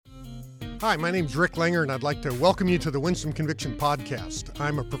Hi, my name's Rick Langer, and I'd like to welcome you to the Winsome Conviction Podcast.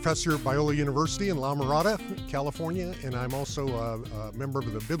 I'm a professor at Biola University in La Mirada, California, and I'm also a member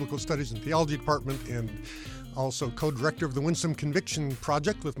of the Biblical Studies and Theology Department and also co-director of the Winsome Conviction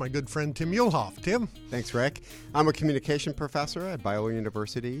Project with my good friend Tim Muehlhoff. Tim? Thanks, Rick. I'm a communication professor at Biola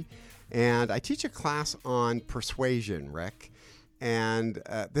University, and I teach a class on persuasion, Rick. And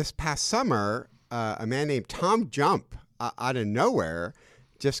this past summer, a man named Tom Jump, out of nowhere,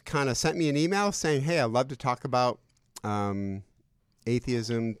 just kind of sent me an email saying, hey, I'd love to talk about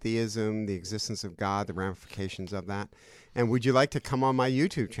atheism, theism, the existence of God, the ramifications of that. And would you like to come on my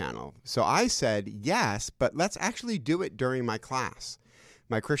YouTube channel? So I said, yes, but let's actually do it during my class,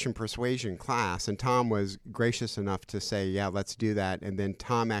 my Christian persuasion class. And Tom was gracious enough to say, yeah, let's do that. And then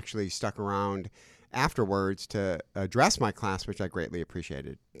Tom actually stuck around afterwards to address my class, which I greatly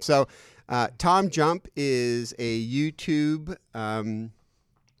appreciated. So Tom Jump is a YouTube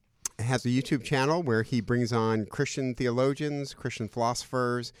has a YouTube channel where he brings on Christian theologians, Christian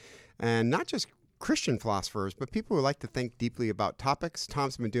philosophers, and not just Christian philosophers, but people who like to think deeply about topics.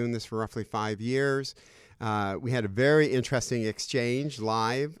 Tom's been doing this for roughly 5 years. We had a very interesting exchange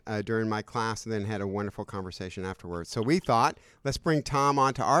live during my class and then had a wonderful conversation afterwards. So we thought, let's bring Tom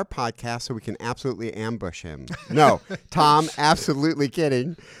onto our podcast so we can absolutely ambush him. No, Tom, absolutely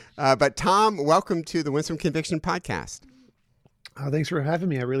kidding. But Tom, welcome to the Winsome Conviction Podcast. Thanks for having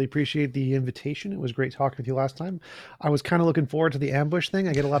me. I really appreciate the invitation. It was great talking with you last time. I was kind of looking forward to the ambush thing.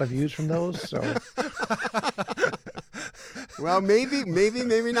 I get a lot of views from those. So, well, maybe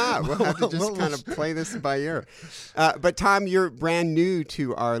not. We'll have to just kind of play this by ear. But Tom, you're brand new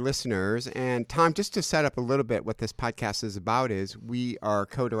to our listeners. And Tom, just to set up a little bit what this podcast is about is we are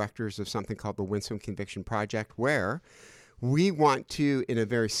co-directors of something called the Winsome Conviction Project, where we want to, in a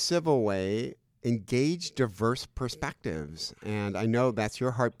very civil way, engage diverse perspectives. And I know that's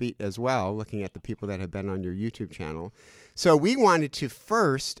your heartbeat as well, looking at the people that have been on your YouTube channel. So we wanted to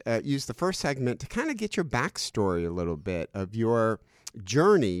first use the first segment to kind of get your backstory a little bit of your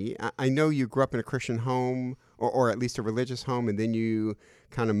journey. I know you grew up in a Christian home, or at least a religious home, and then you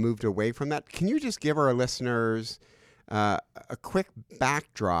kind of moved away from that. Can you just give our listeners a quick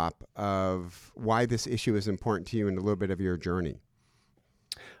backdrop of why this issue is important to you and a little bit of your journey?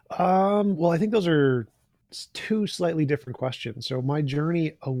 Well, I think those are two slightly different questions. So my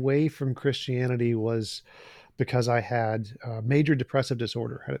journey away from Christianity was because I had major depressive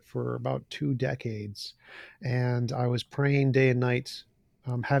disorder, had it for about 2 decades. And I was praying day and night,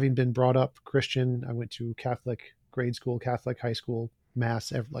 having been brought up Christian. I went to Catholic grade school, Catholic high school,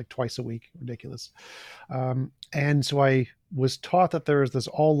 mass like twice a week. Ridiculous. And so I was taught that there was this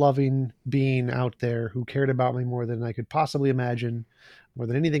all-loving being out there who cared about me more than I could possibly imagine, more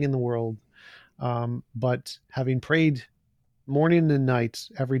than anything in the world. But having prayed morning and night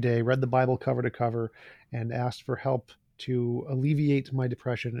every day, read the Bible cover to cover, and asked for help to alleviate my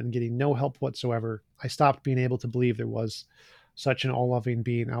depression and getting no help whatsoever, I stopped being able to believe there was such an all-loving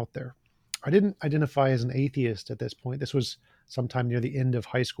being out there. I didn't identify as an atheist at this point. This was sometime near the end of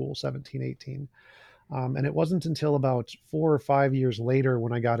high school, 17, 18. And it wasn't until about 4 or 5 years later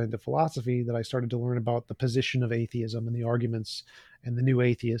when I got into philosophy that I started to learn about the position of atheism and the arguments and the new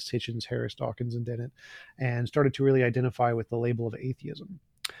atheists, Hitchens, Harris, Dawkins, and Dennett, and started to really identify with the label of atheism.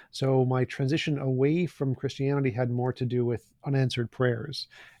 So my transition away from Christianity had more to do with unanswered prayers,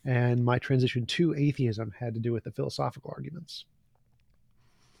 and my transition to atheism had to do with the philosophical arguments.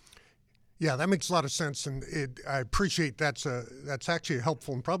 Yeah, that makes a lot of sense, and I appreciate that's actually a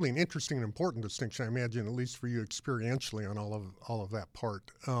helpful and probably an interesting and important distinction, I imagine, at least for you experientially on all of that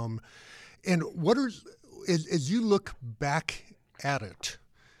part. And what are, as you look back at it,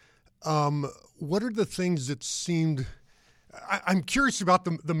 what are the things that seemed? I'm curious about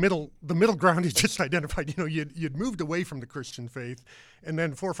the middle ground you just identified. You know, you'd moved away from the Christian faith, and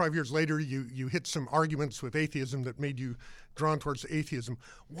then 4 or 5 years later, you hit some arguments with atheism that made you drawn towards atheism.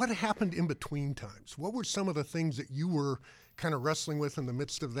 What happened in between times? What were some of the things that you were kind of wrestling with in the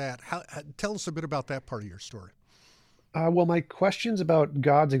midst of that? Tell us a bit about that part of your story. Well, my questions about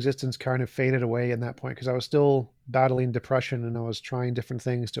God's existence kind of faded away in that point because I was still battling depression and I was trying different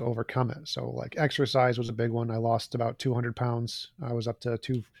things to overcome it. So like exercise was a big one. I lost about 200 pounds. I was up to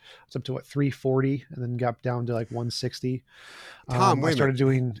 340 and then got down to like 160. Tom, wait I started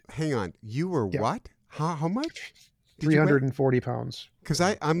doing. Hang on. You were what? How much? 340 pounds. Because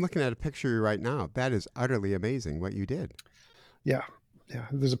I'm looking at a picture of you right now. That is utterly amazing what you did. Yeah. Yeah,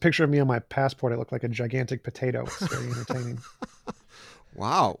 there's a picture of me on my passport. I look like a gigantic potato. It's very entertaining.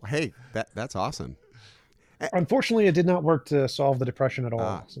 Wow. Hey, that's awesome. Unfortunately, it did not work to solve the depression at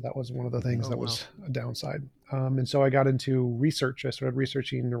all. So that was one of the things was a downside. And so I got into research. I started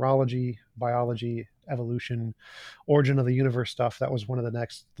researching neurology, biology, evolution, origin of the universe stuff. That was one of the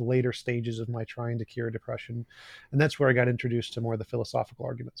later stages of my trying to cure depression. And that's where I got introduced to more of the philosophical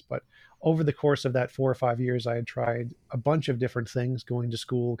arguments. But over the course of that 4 or 5 years, I had tried a bunch of different things, going to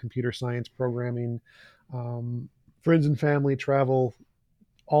school, computer science, programming, friends and family, travel,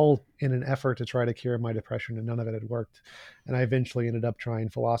 all in an effort to try to cure my depression, and none of it had worked. And I eventually ended up trying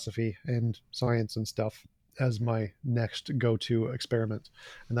philosophy and science and stuff as my next go-to experiment.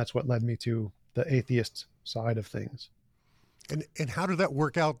 And that's what led me to the atheist side of things. And how did that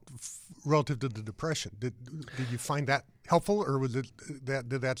work out relative to the depression? Did you find that helpful, or was it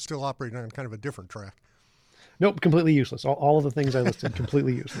did that still operate on kind of a different track? Nope, completely useless. All of the things I listed,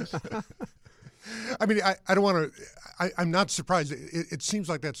 completely useless. I mean, I don't want to, I'm not surprised. It seems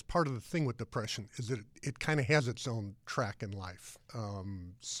like that's part of the thing with depression, is that it kind of has its own track in life.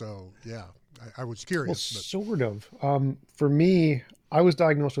 So, yeah, I was curious. Well, sort of. For me, I was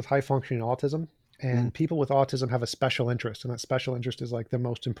diagnosed with high functioning autism, and people with autism have a special interest, and that special interest is like the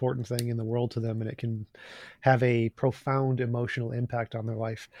most important thing in the world to them, and it can have a profound emotional impact on their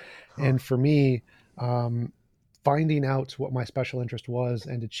life. And for me, finding out what my special interest was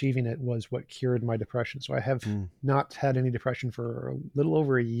and achieving it was what cured my depression. So I have not had any depression for a little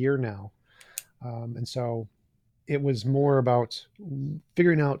over a year now. And so it was more about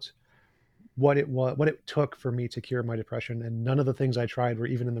figuring out what it took for me to cure my depression. And none of the things I tried were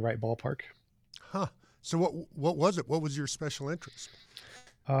even in the right ballpark. Huh. So what was it? What was your special interest?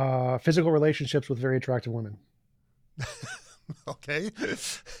 Physical relationships with very attractive women. Okay.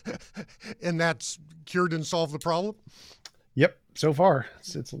 And that's cured and solved the problem? Yep. So far,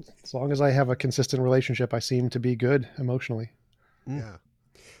 it's as long as I have a consistent relationship, I seem to be good emotionally. Yeah.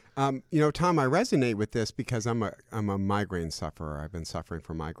 Tom, I resonate with this because I'm a migraine sufferer. I've been suffering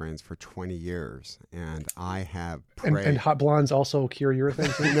from migraines for 20 years, and I have prayed. And hot blondes also cure your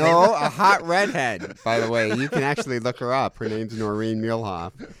things? No, a hot redhead, by the way. You can actually look her up. Her name's Noreen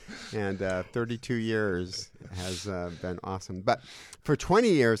Muehlhoff, and 32 years has been awesome. But for 20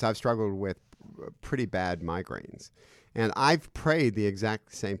 years, I've struggled with pretty bad migraines, and I've prayed the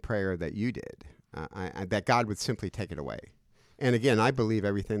exact same prayer that you did, that God would simply take it away. And again, I believe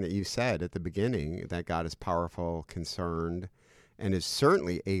everything that you said at the beginning, that God is powerful, concerned, and is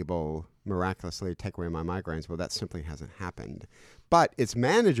certainly able miraculously to take away my migraines. Well, that simply hasn't happened. But it's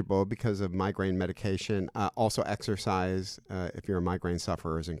manageable because of migraine medication. Also exercise, if you're a migraine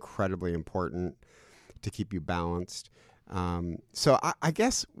sufferer, is incredibly important to keep you balanced. So I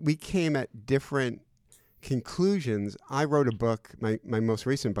guess we came at different conclusions. I wrote a book. My most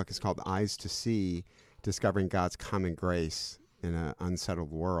recent book is called Eyes to See, Discovering God's Common Grace in an Unsettled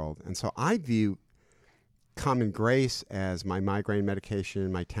World. And so I view common grace as my migraine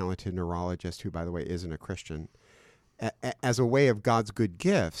medication, my talented neurologist, who, by the way, isn't a Christian, as a way of God's good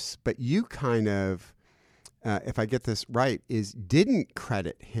gifts. But you kind of, if I get this right, didn't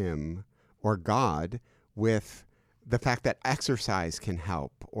credit him or God with the fact that exercise can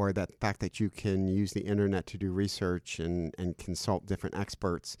help, or that fact that you can use the internet to do research and consult different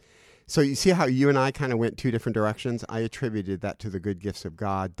experts. So you see how you and I kind of went two different directions? I attributed that to the good gifts of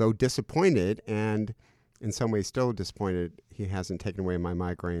God, though disappointed, and in some ways still disappointed he hasn't taken away my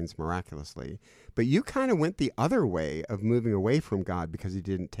migraines miraculously. But you kind of went the other way of moving away from God because he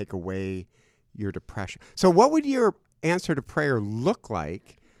didn't take away your depression. So what would your answer to prayer look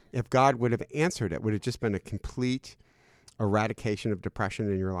like if God would have answered it? Would it just been a complete eradication of depression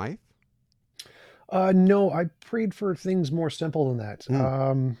in your life? No, I prayed for things more simple than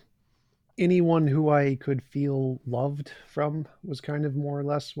that. Anyone who I could feel loved from was kind of more or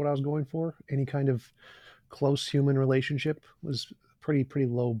less what I was going for. Any kind of close human relationship was pretty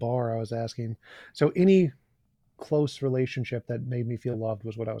low bar I was asking. So any close relationship that made me feel loved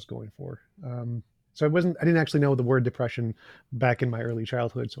was what I was going for. So I didn't actually know the word depression back in my early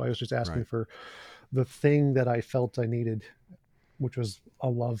childhood. So I was just asking for the thing that I felt I needed, which was a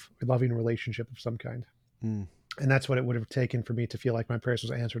loving relationship of some kind. And that's what it would have taken for me to feel like my prayers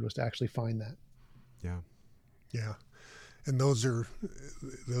was answered, was to actually find that. Yeah. Yeah. And those are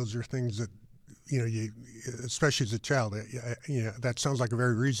things that, you especially as a child, that sounds like a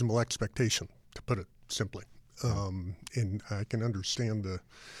very reasonable expectation, to put it simply. And I can understand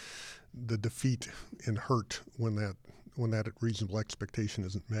the defeat and hurt when that reasonable expectation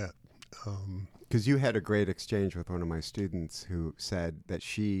isn't met. Because you had a great exchange with one of my students who said that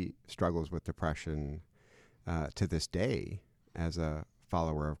she struggles with depression to this day as a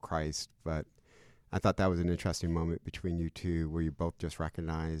follower of Christ. But I thought that was an interesting moment between you two, where you both just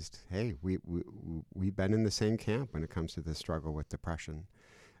recognized, hey, we've been in the same camp when it comes to this struggle with depression.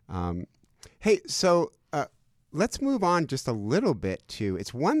 Hey, so let's move on just a little bit to,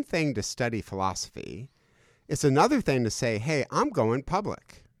 it's one thing to study philosophy. It's another thing to say, hey, I'm going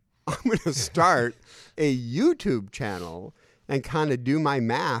public. I'm going to start a YouTube channel and kind of do my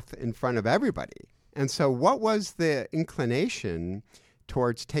math in front of everybody. And so what was the inclination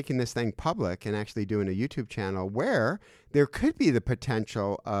towards taking this thing public and actually doing a YouTube channel where there could be the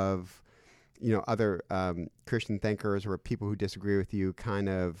potential of, other Christian thinkers or people who disagree with you kind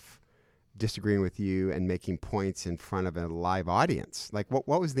of disagreeing with you and making points in front of a live audience? Like, what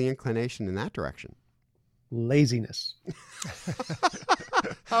was the inclination in that direction? Laziness.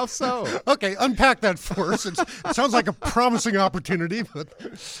 How so? Okay, unpack that for us. It sounds like a promising opportunity,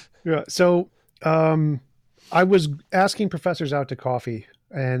 but yeah. So I was asking professors out to coffee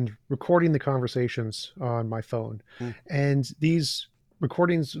and recording the conversations on my phone, and these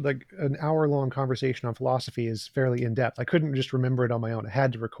recordings, like an hour-long conversation on philosophy, is fairly in-depth. I couldn't just remember it on my own. I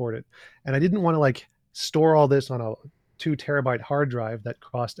had to record it, and I didn't want to store all this on a 2 terabyte hard drive that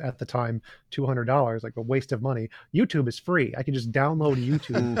cost at the time $200, like a waste of money. YouTube is free. I can just download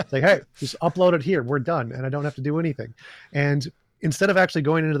YouTube. It's like, hey, just upload it here. We're done. And I don't have to do anything. And instead of actually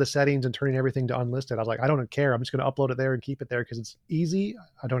going into the settings and turning everything to unlisted, I was like, I don't care. I'm just going to upload it there and keep it there because it's easy.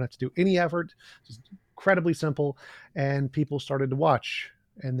 I don't have to do any effort. Just incredibly simple. And people started to watch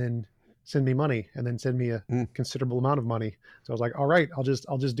and then send me money and then send me a considerable amount of money. So I was like, all right, I'll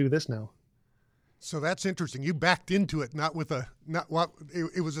just do this now. So that's interesting. You backed into it,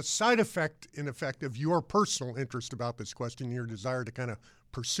 it was a side effect, in effect, of your personal interest about this question, your desire to kind of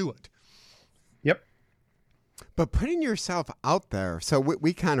pursue it. Yep. But putting yourself out there, so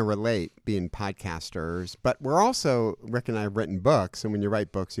we kind of relate being podcasters, but we're also, Rick and I have written books, and when you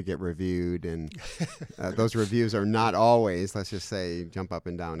write books, you get reviewed, and those reviews are not always, let's just say, jump up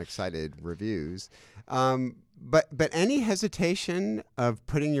and down, excited reviews. But any hesitation of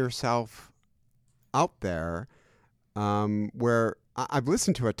putting yourself out there, where I've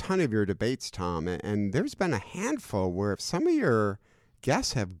listened to a ton of your debates, Tom, and there's been a handful where some of your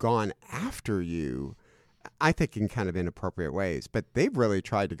guests have gone after you, I think in kind of inappropriate ways, but they've really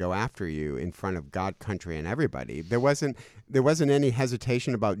tried to go after you in front of God, country, and everybody. There wasn't any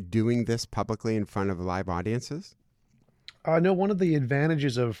hesitation about doing this publicly in front of live audiences? No, one of the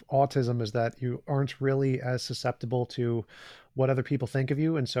advantages of autism is that you aren't really as susceptible to what other people think of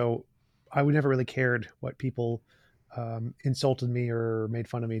you, and so I never really cared what people insulted me or made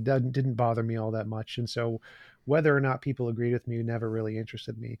fun of me. Didn't bother me all that much. And so whether or not people agreed with me never really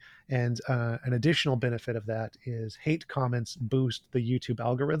interested me. And an additional benefit of that is hate comments boost the YouTube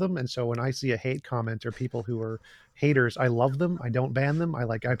algorithm. And so when I see a hate comment or people who are haters, I love them. I don't ban them. I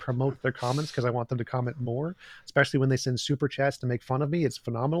promote their comments because I want them to comment more, especially when they send super chats to make fun of me. It's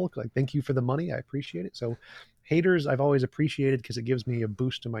phenomenal. Like, thank you for the money. I appreciate it. So haters, I've always appreciated because it gives me a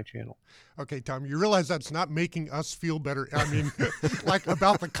boost to my channel. Okay, Tom, you realize that's not making us feel better. I mean, like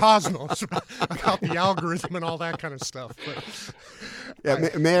about the cosmos, about the algorithm and all that kind of stuff.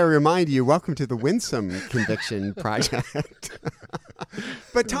 But may I remind you, welcome to the Winsome Conviction Project.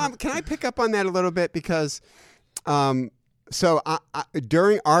 But Tom, can I pick up on that a little bit? Because so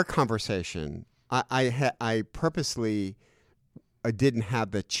during our conversation, I purposely didn't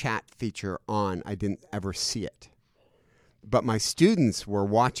have the chat feature on. I didn't ever see it. But my students were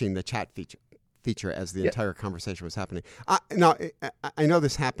watching the chat feature as the entire conversation was happening. I know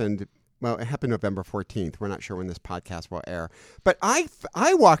this happened. Well, it happened November 14th. We're not sure when this podcast will air. But I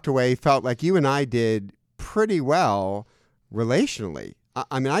walked away, felt like you and I did pretty well relationally.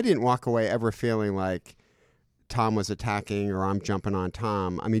 I mean, I didn't walk away ever feeling like Tom was attacking or I'm jumping on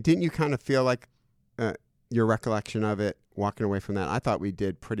Tom. I mean, didn't you kind of feel like your recollection of it, walking away from that? I thought we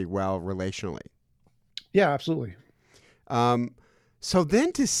did pretty well relationally. Yeah, absolutely. So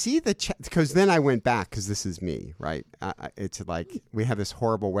then to see the chat, because then I went back, because this is me, right? It's like we have this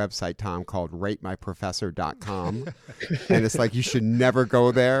horrible website, Tom, called ratemyprofessor.com. And it's like, you should never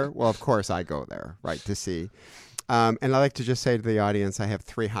go there. Well, of course I go there, right, to see. And I like to just say to the audience, I have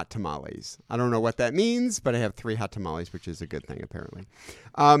 3 hot tamales. I don't know what that means, but I have 3 hot tamales, which is a good thing, apparently.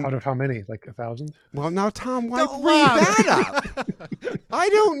 Out of how many? Like 1,000? Well, now, Tom, why bring that up? I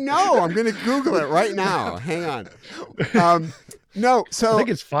don't know. I'm going to Google it right now. Hang on. No, so I think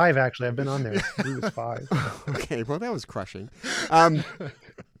it's 5, actually. I've been on there. It was 5. Okay, well, that was crushing.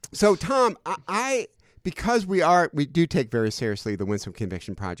 So, Tom, because we do take very seriously the Winsome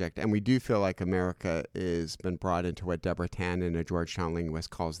Conviction Project, and we do feel like America has been brought into what Deborah Tannen, a Georgetown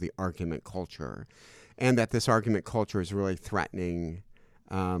linguist, calls the argument culture, and that this argument culture is really threatening,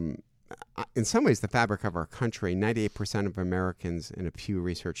 in some ways, the fabric of our country. 98% of Americans in a Pew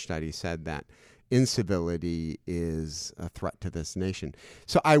Research study said that incivility is a threat to this nation.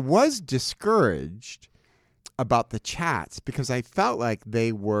 So I was discouraged about the chats because I felt like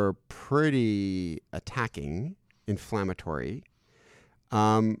they were pretty attacking, inflammatory.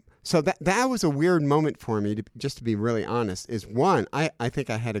 So that was a weird moment for me, just to be really honest, is one, I think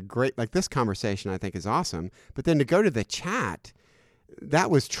I had a great, like this conversation I think is awesome, but then to go to the chat,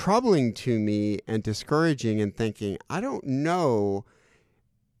 that was troubling to me and discouraging and thinking, I don't know.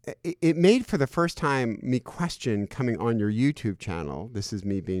 It made for the first time me question coming on your YouTube channel. This is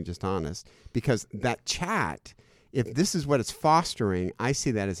me being just honest, because that chat, if this is what it's fostering, I see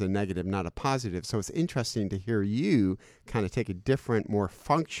that as a negative, not a positive. So it's interesting to hear you kind of take a different, more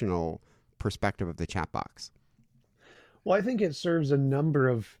functional perspective of the chat box. Well, I think it serves a number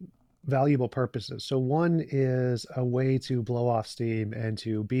of valuable purposes. So one is a way to blow off steam and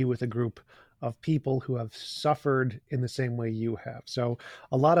to be with a group of people who have suffered in the same way you have. So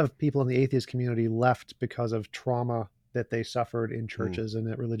a lot of people in the atheist community left because of trauma that they suffered in churches and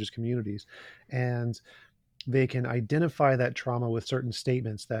at religious communities. And they can identify that trauma with certain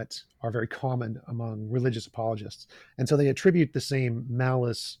statements that are very common among religious apologists. And so they attribute the same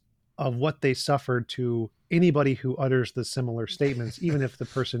malice of what they suffered to anybody who utters the similar statements, even if the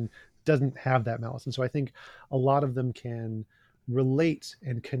person doesn't have that malice. And so I think a lot of them can relate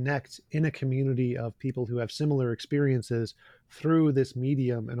and connect in a community of people who have similar experiences through this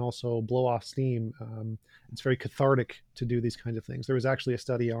medium and also blow off steam. It's very cathartic to do these kinds of things. There was actually a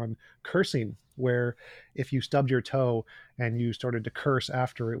study on cursing where if you stubbed your toe and you started to curse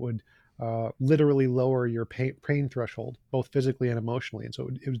after, it would literally lower your pain threshold, both physically and emotionally. And so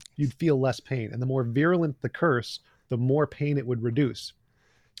you'd feel less pain. And the more virulent the curse, the more pain it would reduce.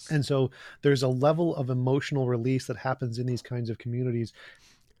 And so there's a level of emotional release that happens in these kinds of communities,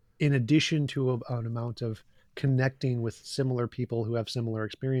 in addition to an amount of connecting with similar people who have similar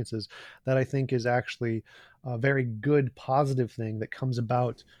experiences, that I think is actually a very good, positive thing that comes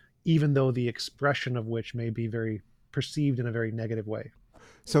about, even though the expression of which may be very perceived in a very negative way.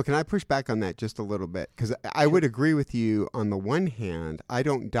 So can I push back on that just a little bit? Because I would agree with you on the one hand. I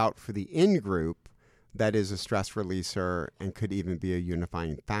don't doubt for the in-group that is a stress releaser and could even be a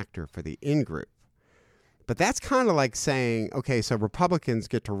unifying factor for the in-group. But that's kind of like saying, okay, so Republicans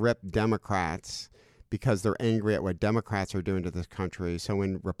get to rip Democrats because they're angry at what Democrats are doing to this country. So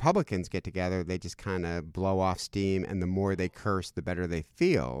when Republicans get together, they just kind of blow off steam, and the more they curse, the better they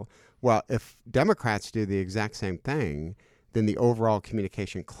feel. Well, if Democrats do the exact same thing, then the overall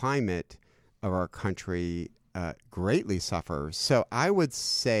communication climate of our country greatly suffers. So I would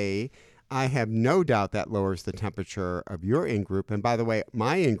say I have no doubt that lowers the temperature of your in-group. And by the way,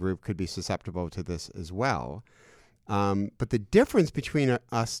 my in-group could be susceptible to this as well. But the difference between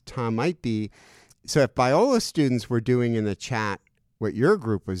us, Tom, might be, so if Biola students were doing in the chat what your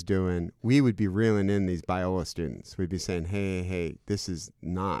group was doing, we would be reeling in these Biola students. We'd be saying, hey, this is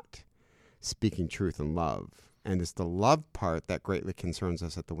not speaking truth and love. And it's the love part that greatly concerns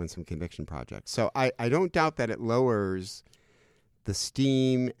us at the Winsome Conviction Project. So I don't doubt that it lowers the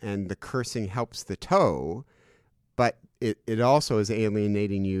steam and the cursing helps the toe, but it also is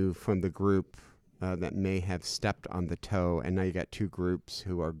alienating you from the group that may have stepped on the toe. And now you got two groups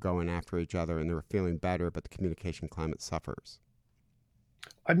who are going after each other and they're feeling better, but the communication climate suffers.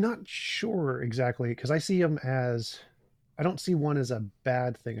 I'm not sure exactly, because I see them as, I don't see one as a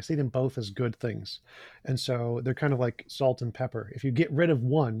bad thing. I see them both as good things. And so they're kind of like salt and pepper. If you get rid of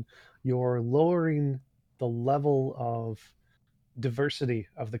one, you're lowering the level of diversity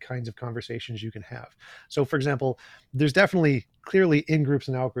of the kinds of conversations you can have. So for example, there's definitely clearly in groups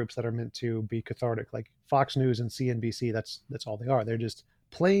and out groups that are meant to be cathartic, like Fox News and CNBC. That's all they are. They're just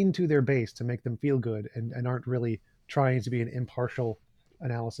playing to their base to make them feel good and aren't really trying to be an impartial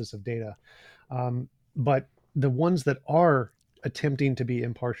analysis of data. But the ones that are attempting to be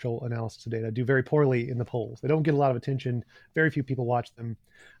impartial analysis of data do very poorly in the polls. They don't get a lot of attention. Very few people watch them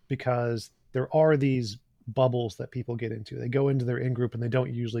because there are these bubbles that people get into. They go into their in-group and they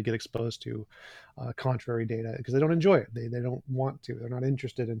don't usually get exposed to contrary data because they don't enjoy it. They don't want to. They're not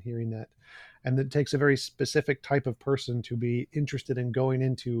interested in hearing that. And it takes a very specific type of person to be interested in going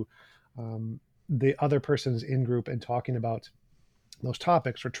into the other person's in-group and talking about those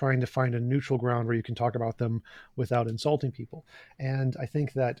topics, or trying to find a neutral ground where you can talk about them without insulting people. And I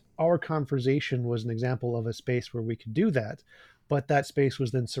think that our conversation was an example of a space where we could do that. But that space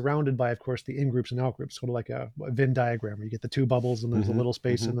was then surrounded by, of course, the in-groups and out-groups, sort of like a Venn diagram where you get the two bubbles and there's a little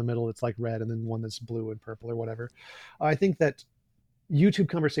space in the middle that's like red and then one that's blue and purple or whatever. I think that YouTube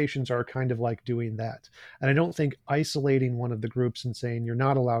conversations are kind of like doing that. And I don't think isolating one of the groups and saying you're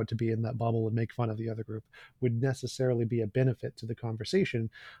not allowed to be in that bubble and make fun of the other group would necessarily be a benefit to the conversation.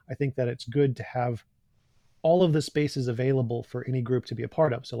 I think that it's good to have all of the space is available for any group to be a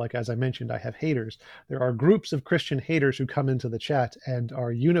part of. So like, as I mentioned, I have haters. There are groups of Christian haters who come into the chat and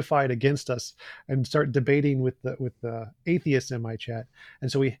are unified against us and start debating with the atheists in my chat.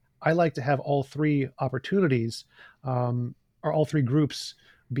 And so I like to have all three opportunities, or all three groups,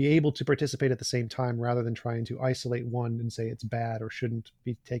 be able to participate at the same time, rather than trying to isolate one and say it's bad or shouldn't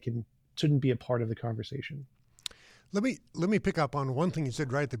be a part of the conversation. Let me pick up on one thing you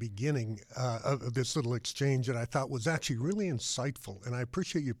said right at the beginning of this little exchange that I thought was actually really insightful, and I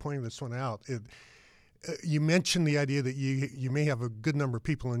appreciate you pointing this one out. You mentioned the idea that you may have a good number of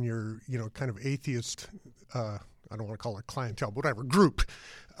people in your kind of atheist, I don't want to call it clientele, whatever group,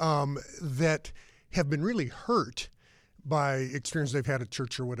 that have been really hurt by experience they've had at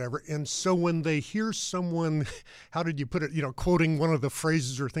church or whatever. And so when they hear someone, how did you put it, quoting one of the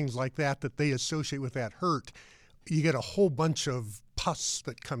phrases or things like that they associate with that hurt, you get a whole bunch of pus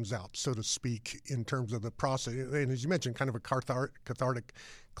that comes out, so to speak, in terms of the process. And as you mentioned, kind of a cathartic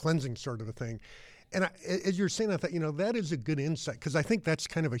cleansing sort of a thing. And as you're saying, I thought, that is a good insight, because I think that's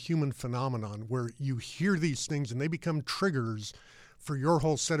kind of a human phenomenon where you hear these things and they become triggers for your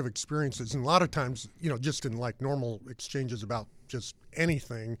whole set of experiences. And a lot of times, just in like normal exchanges about just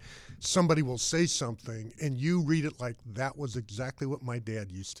anything, somebody will say something and you read it like, that was exactly what my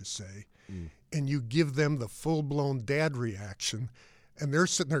dad used to say. And you give them the full-blown dad reaction, and they're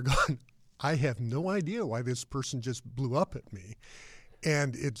sitting there going, I have no idea why this person just blew up at me.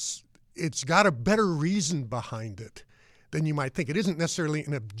 And it's got a better reason behind it than you might think. It isn't necessarily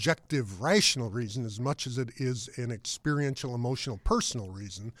an objective, rational reason as much as it is an experiential, emotional, personal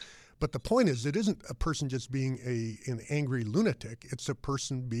reason. But the point is, it isn't a person just being an angry lunatic. It's a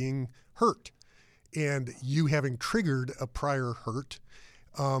person being hurt. And you having triggered a prior hurt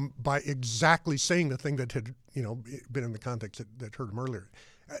by exactly saying the thing that had, been in the context that hurt him earlier.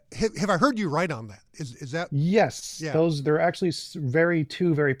 Have I heard you right on that? Is that? Yes. Yeah. There are actually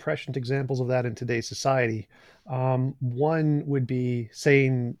two very prescient examples of that in today's society. One would be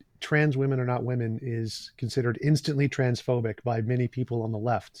saying trans women are not women is considered instantly transphobic by many people on the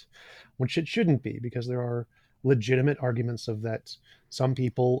left, which it shouldn't be, because there are legitimate arguments of that. Some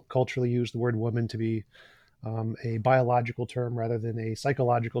people culturally use the word woman to be a biological term rather than a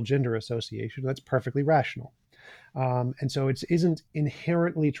psychological gender association. That's perfectly rational. And so it isn't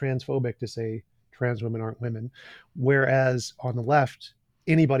inherently transphobic to say trans women aren't women, whereas on the left,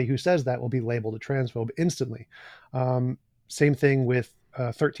 anybody who says that will be labeled a transphobe instantly. Same thing with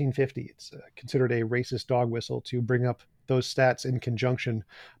 1350. It's considered a racist dog whistle to bring up those stats in conjunction,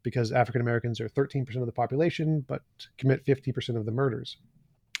 because African Americans are 13% of the population, but commit 50% of the murders.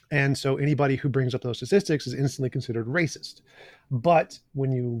 And so anybody who brings up those statistics is instantly considered racist. But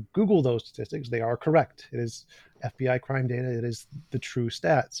when you Google those statistics, they are correct. It is FBI crime data. It is the true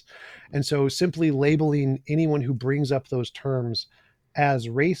stats. And so simply labeling anyone who brings up those terms as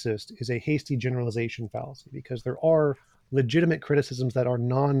racist is a hasty generalization fallacy, because there are legitimate criticisms that are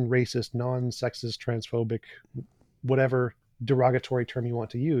non-racist, non-sexist, transphobic, whatever derogatory term you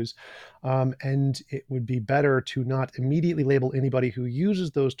want to use. And it would be better to not immediately label anybody who uses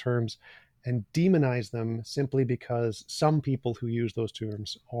those terms and demonize them simply because some people who use those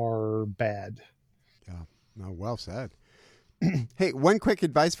terms are bad. Yeah, no, well said. Hey, one quick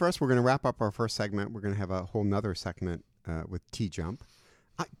advice for us. We're going to wrap up our first segment. We're going to have a whole nother segment with T-Jump.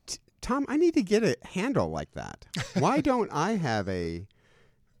 Tom, I need to get a handle like that. Why don't I have I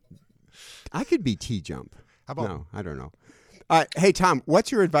could be T-Jump. How about? No, I don't know. Hey, Tom, what's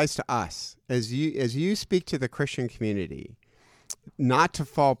your advice to us as you speak to the Christian community, not to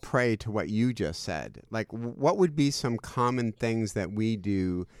fall prey to what you just said? Like, what would be some common things that we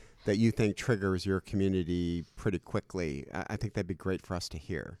do that you think triggers your community pretty quickly? I think that'd be great for us to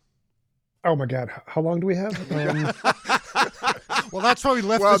hear. Oh my God. How long do we have? Well, that's why we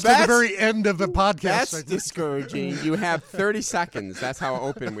left this to the very end of the podcast. That's discouraging. You have 30 seconds. That's how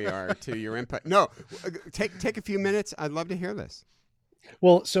open we are to your input. No, take a few minutes. I'd love to hear this.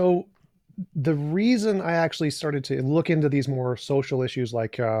 Well, so the reason I actually started to look into these more social issues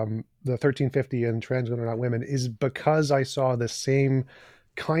like the 1350 and trans women are not women is because I saw the same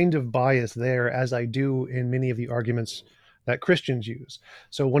kind of bias there as I do in many of the arguments that Christians use.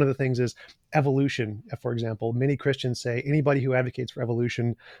 So one of the things is evolution, for example. Many Christians say anybody who advocates for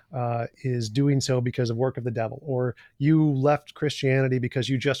evolution is doing so because of work of the devil, or you left Christianity because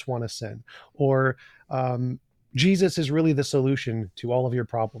you just want to sin, or Jesus is really the solution to all of your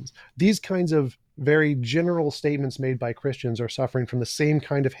problems. These kinds of very general statements made by Christians are suffering from the same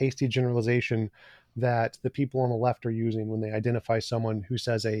kind of hasty generalization that the people on the left are using when they identify someone who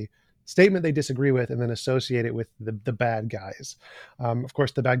says a statement they disagree with and then associate it with the bad guys. Of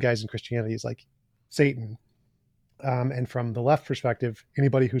course, the bad guys in Christianity is like Satan, And from the left perspective,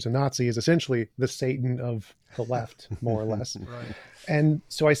 anybody who's a Nazi is essentially the Satan of the left, more or less. Right. And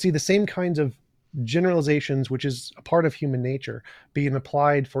so I see the same kinds of generalizations, which is a part of human nature, being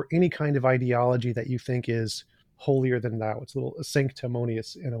applied for any kind of ideology that you think is holier than thou. It's a little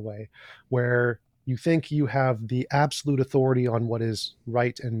sanctimonious in a way, where you think you have the absolute authority on what is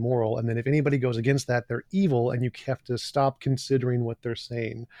right and moral. And then if anybody goes against that, they're evil, and you have to stop considering what they're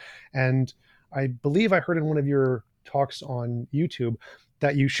saying. And I believe I heard in one of your talks on YouTube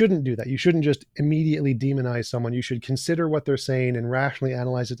that you shouldn't do that. You shouldn't just immediately demonize someone. You should consider what they're saying and rationally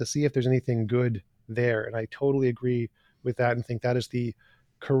analyze it to see if there's anything good there. And I totally agree with that and think that is the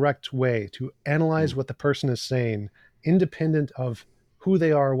correct way to analyze what the person is saying, independent of who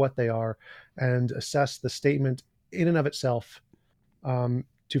they are, what they are, and assess the statement in and of itself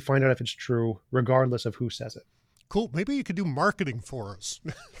to find out if it's true, regardless of who says it. Cool. Maybe you could do marketing for us.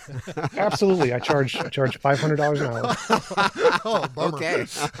 Absolutely. I charge $500 an hour. Oh, bummer. Okay.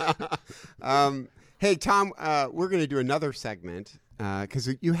 Hey, Tom, we're going to do another segment because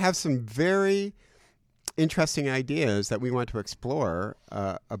you have some very interesting ideas that we want to explore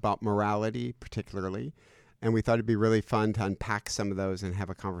about morality, particularly. And we thought it'd be really fun to unpack some of those and have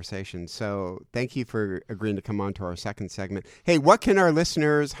a conversation. So thank you for agreeing to come on to our second segment. Hey, what can our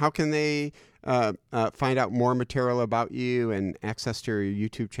listeners, how can they find out more material about you and access to your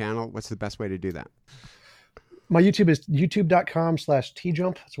YouTube channel? What's the best way to do that? My YouTube is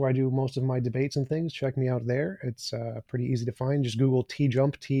youtube.com/tjump. That's where I do most of my debates and things. Check me out there. It's pretty easy to find. Just Google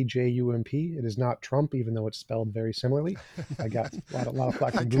tjump, TJUMP. It is not Trump, even though it's spelled very similarly. I got a lot of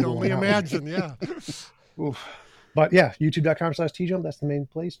flack from Google. I can only imagine, yeah. Oof. But yeah, youtube.com/tjump. That's the main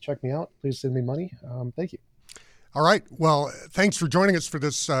place. Check me out. Please send me money. Thank you. All right. Well, thanks for joining us for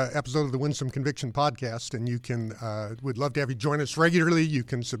this episode of the Winsome Conviction podcast. And you can, we'd love to have you join us regularly. You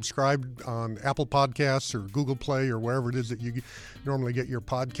can subscribe on Apple Podcasts or Google Play or wherever it is that you normally get your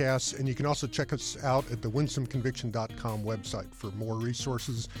podcasts. And you can also check us out at the winsomeconviction.com website for more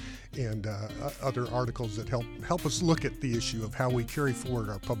resources and other articles that help us look at the issue of how we carry forward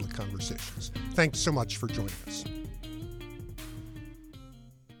our public conversations. Thanks so much for joining us.